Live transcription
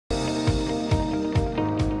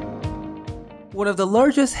One of the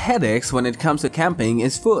largest headaches when it comes to camping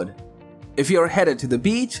is food. If you're headed to the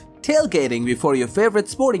beach, tailgating before your favorite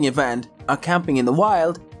sporting event, or camping in the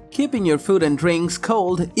wild, keeping your food and drinks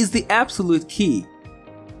cold is the absolute key.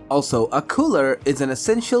 Also, a cooler is an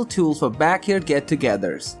essential tool for backyard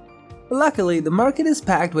get-togethers. Luckily, the market is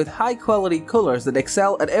packed with high-quality coolers that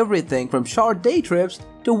excel at everything from short day trips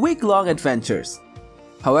to week-long adventures.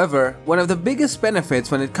 However, one of the biggest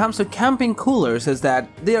benefits when it comes to camping coolers is that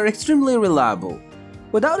they are extremely reliable.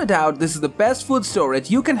 Without a doubt, this is the best food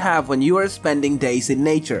storage you can have when you are spending days in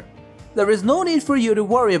nature. There is no need for you to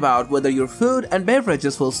worry about whether your food and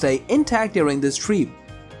beverages will stay intact during this trip.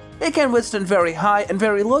 It can withstand very high and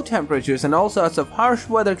very low temperatures and all sorts of harsh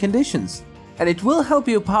weather conditions. And it will help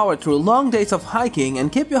you power through long days of hiking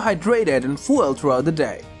and keep you hydrated and fueled throughout the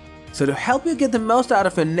day. So to help you get the most out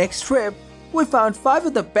of your next trip, we found 5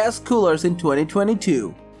 of the best coolers in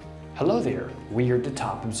 2022. Hello there, we are the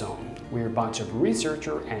Top Zone. We're a bunch of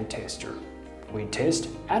researcher and tester. We test,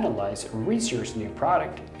 analyze, research new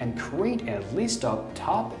product, and create a list of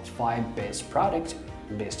top 5 best products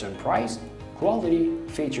based on price, quality,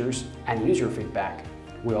 features, and user feedback.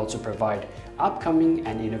 We also provide upcoming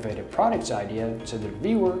and innovative products ideas so the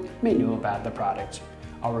viewer may know about the product.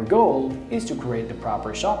 Our goal is to create the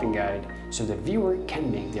proper shopping guide so the viewer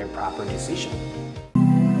can make their proper decision.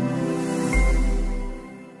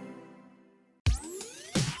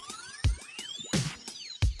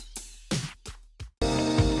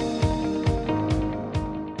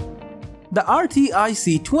 The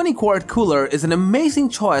RTIC 20 quart cooler is an amazing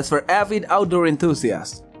choice for avid outdoor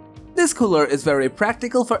enthusiasts. This cooler is very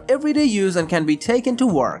practical for everyday use and can be taken to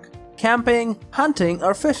work, camping, hunting,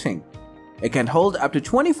 or fishing. It can hold up to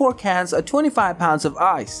 24 cans or 25 pounds of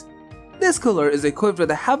ice. This cooler is equipped with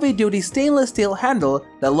a heavy-duty stainless steel handle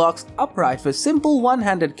that locks upright for simple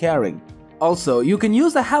one-handed carrying. Also, you can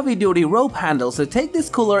use the heavy-duty rope handles to take this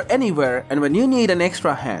cooler anywhere and when you need an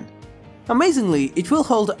extra hand. Amazingly, it will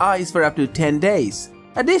hold ice for up to 10 days.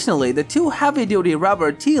 Additionally, the 2 heavy-duty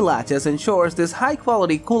rubber T-latches ensures this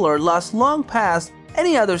high-quality cooler lasts long past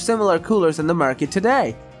any other similar coolers in the market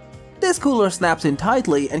today. This cooler snaps in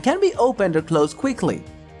tightly and can be opened or closed quickly.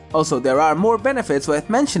 Also, there are more benefits worth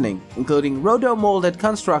mentioning, including roto-molded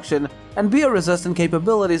construction and beer-resistant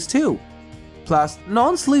capabilities too. Plus,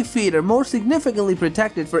 non-slip feet are more significantly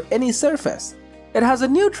protected for any surface. It has a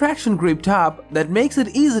new traction grip top that makes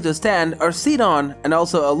it easy to stand or sit on and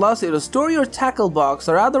also allows you to store your tackle box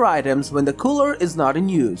or other items when the cooler is not in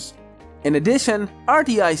use. In addition,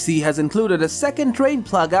 RTIC has included a second drain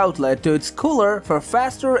plug outlet to its cooler for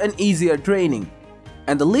faster and easier draining.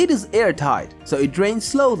 And the lid is airtight, so it drains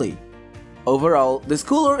slowly. Overall, this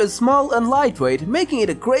cooler is small and lightweight, making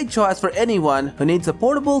it a great choice for anyone who needs a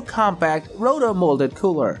portable, compact, roto-molded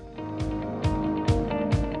cooler.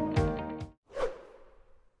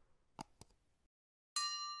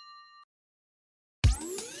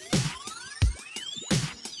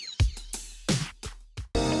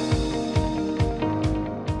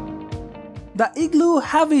 The Igloo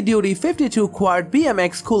heavy-duty 52 quart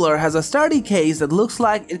BMX cooler has a sturdy case that looks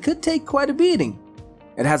like it could take quite a beating.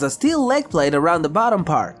 It has a steel leg plate around the bottom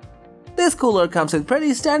part. This cooler comes with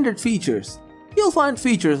pretty standard features. You'll find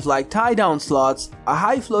features like tie-down slots, a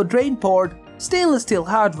high-flow drain port, stainless steel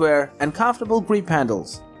hardware, and comfortable grip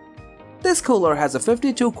handles. This cooler has a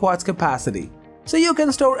 52 quarts capacity, so you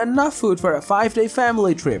can store enough food for a 5-day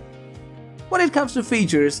family trip. When it comes to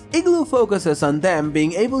features, Igloo focuses on them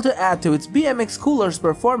being able to add to its BMX cooler's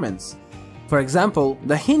performance. For example,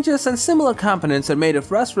 the hinges and similar components are made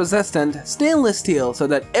of rust-resistant stainless steel so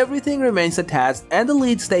that everything remains attached and the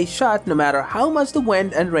lid stays shut no matter how much the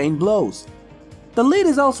wind and rain blows. The lid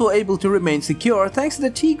is also able to remain secure thanks to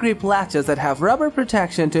the T-grip latches that have rubber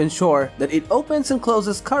protection to ensure that it opens and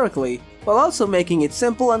closes correctly while also making it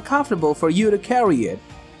simple and comfortable for you to carry it.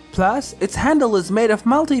 Plus, its handle is made of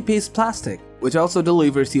multi-piece plastic, which also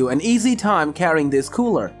delivers you an easy time carrying this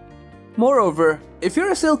cooler. Moreover, if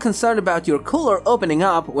you're still concerned about your cooler opening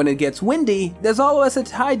up when it gets windy, there's always a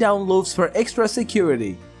tie-down loops for extra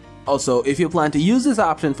security. Also, if you plan to use this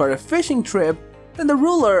option for a fishing trip, then the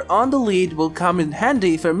ruler on the lid will come in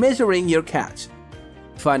handy for measuring your catch.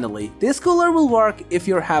 Finally, this cooler will work if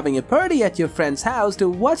you're having a party at your friend's house to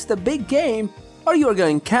watch the big game, or you're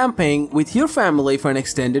going camping with your family for an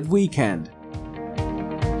extended weekend.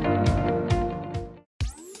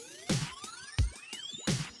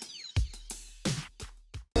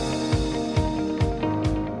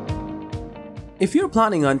 If you're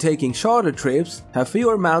planning on taking shorter trips, have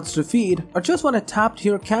fewer mouths to feed, or just want a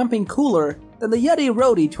top-tier camping cooler, then the YETI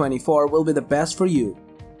Roadie 24 will be the best for you.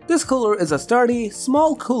 This cooler is a sturdy,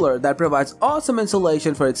 small cooler that provides awesome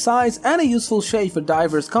insulation for its size and a useful shade for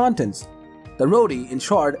diverse contents. The Roadie, in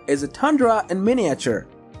short, is a Tundra in miniature.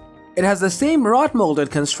 It has the same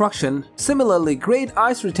rot-molded construction, similarly great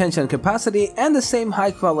ice retention capacity, and the same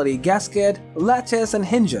high-quality gasket, latches, and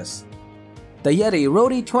hinges. The YETI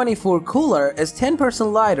Roadie 24 cooler is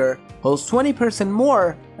 10% lighter, holds 20%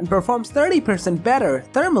 more, and performs 30% better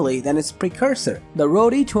thermally than its precursor, the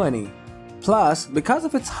Roadie 20. Plus, because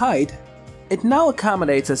of its height, it now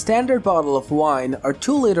accommodates a standard bottle of wine or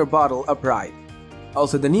 2-liter bottle upright.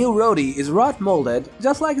 Also, the new Roadie is rot-molded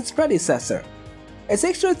just like its predecessor. Its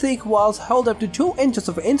extra thick walls hold up to 2 inches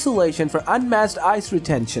of insulation for unmatched ice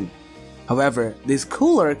retention. However, this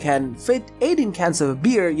cooler can fit 18 cans of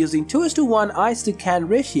beer using 2:1 ice to can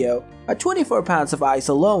ratio or 24 pounds of ice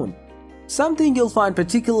alone. Something you'll find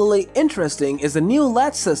particularly interesting is the new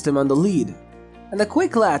latch system on the lid. And the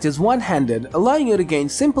quick latch is one-handed, allowing you to gain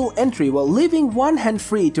simple entry while leaving one hand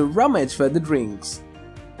free to rummage for the drinks.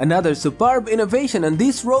 Another superb innovation in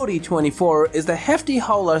this Roadie 24 is the hefty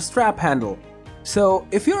hauler strap handle. So,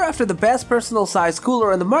 if you're after the best personal size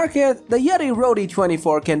cooler on the market, the YETI Roadie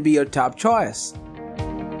 24 can be your top choice.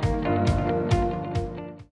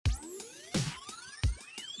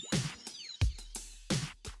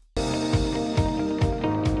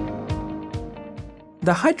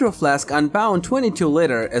 The Hydro Flask Unbound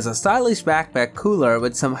 22-liter is a stylish backpack cooler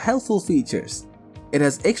with some helpful features. It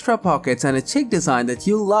has extra pockets and a chic design that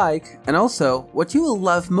you'll like, and also, what you will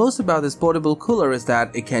love most about this portable cooler is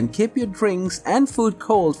that it can keep your drinks and food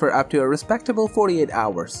cold for up to a respectable 48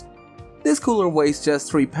 hours. This cooler weighs just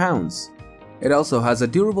 3 pounds. It also has a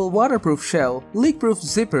durable waterproof shell, leak-proof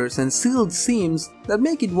zippers and sealed seams that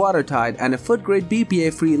make it watertight, and a food-grade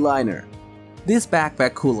BPA-free liner. This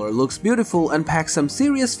backpack cooler looks beautiful and packs some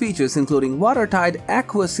serious features including watertight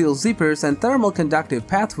aqua-seal zippers and thermal conductive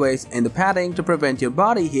pathways in the padding to prevent your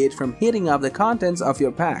body heat from heating up the contents of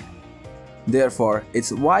your pack. Therefore,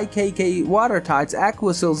 its YKK watertight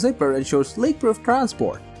aqua-seal zipper ensures leak-proof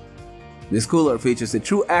transport. This cooler features a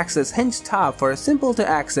true access hinged top for a simple to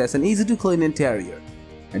access and easy to clean interior.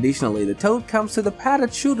 Additionally, the tote comes with a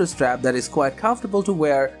padded shooter strap that is quite comfortable to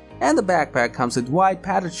wear, and the backpack comes with wide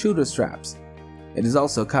padded shooter straps. It is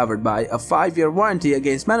also covered by a 5-year warranty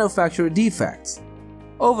against manufacturer defects.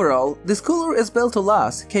 Overall, this cooler is built to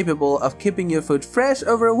last, capable of keeping your food fresh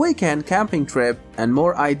over a weekend camping trip, and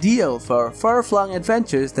more ideal for far-flung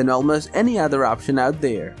adventures than almost any other option out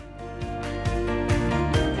there.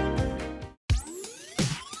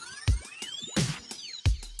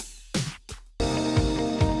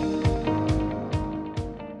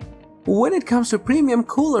 When it comes to premium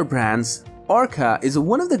cooler brands, ORCA is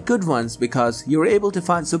one of the good ones because you're able to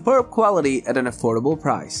find superb quality at an affordable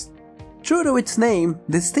price. True to its name,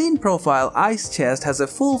 this thin profile ice chest has a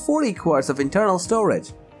full 40 quarts of internal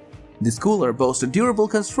storage. This cooler boasts a durable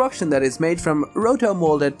construction that is made from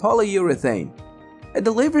roto-molded polyurethane. It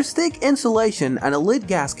delivers thick insulation, and a lid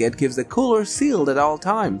gasket keeps the cooler sealed at all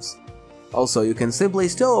times. Also, you can simply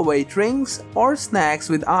stow away drinks or snacks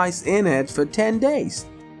with ice in it for 10 days.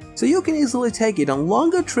 So you can easily take it on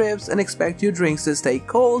longer trips and expect your drinks to stay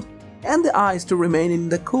cold and the ice to remain in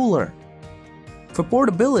the cooler. For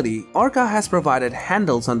portability, ORCA has provided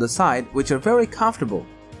handles on the side which are very comfortable.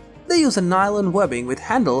 They use a nylon webbing with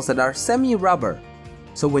handles that are semi-rubber.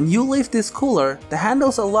 So when you lift this cooler, the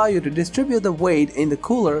handles allow you to distribute the weight in the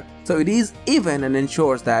cooler so it is even and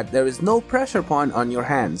ensures that there is no pressure point on your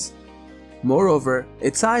hands. Moreover,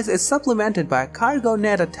 its size is supplemented by a cargo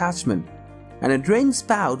net attachment, and a drain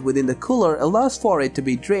spout within the cooler allows for it to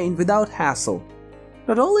be drained without hassle.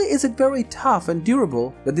 Not only is it very tough and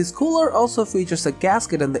durable, but this cooler also features a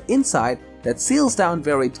gasket on the inside that seals down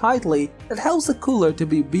very tightly that helps the cooler to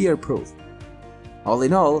be beer-proof. All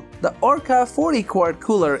in all, the ORCA 40 quart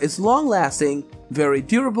cooler is long-lasting, very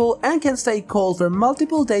durable, and can stay cold for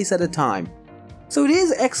multiple days at a time. So it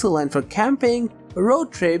is excellent for camping,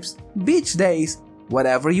 road trips, beach days,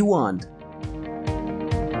 whatever you want.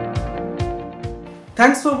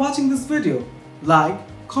 Thanks for watching this video. Like,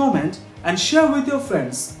 comment and share with your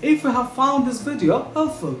friends if you have found this video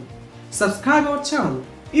helpful. Subscribe our channel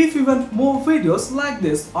if you want more videos like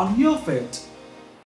this on your feed.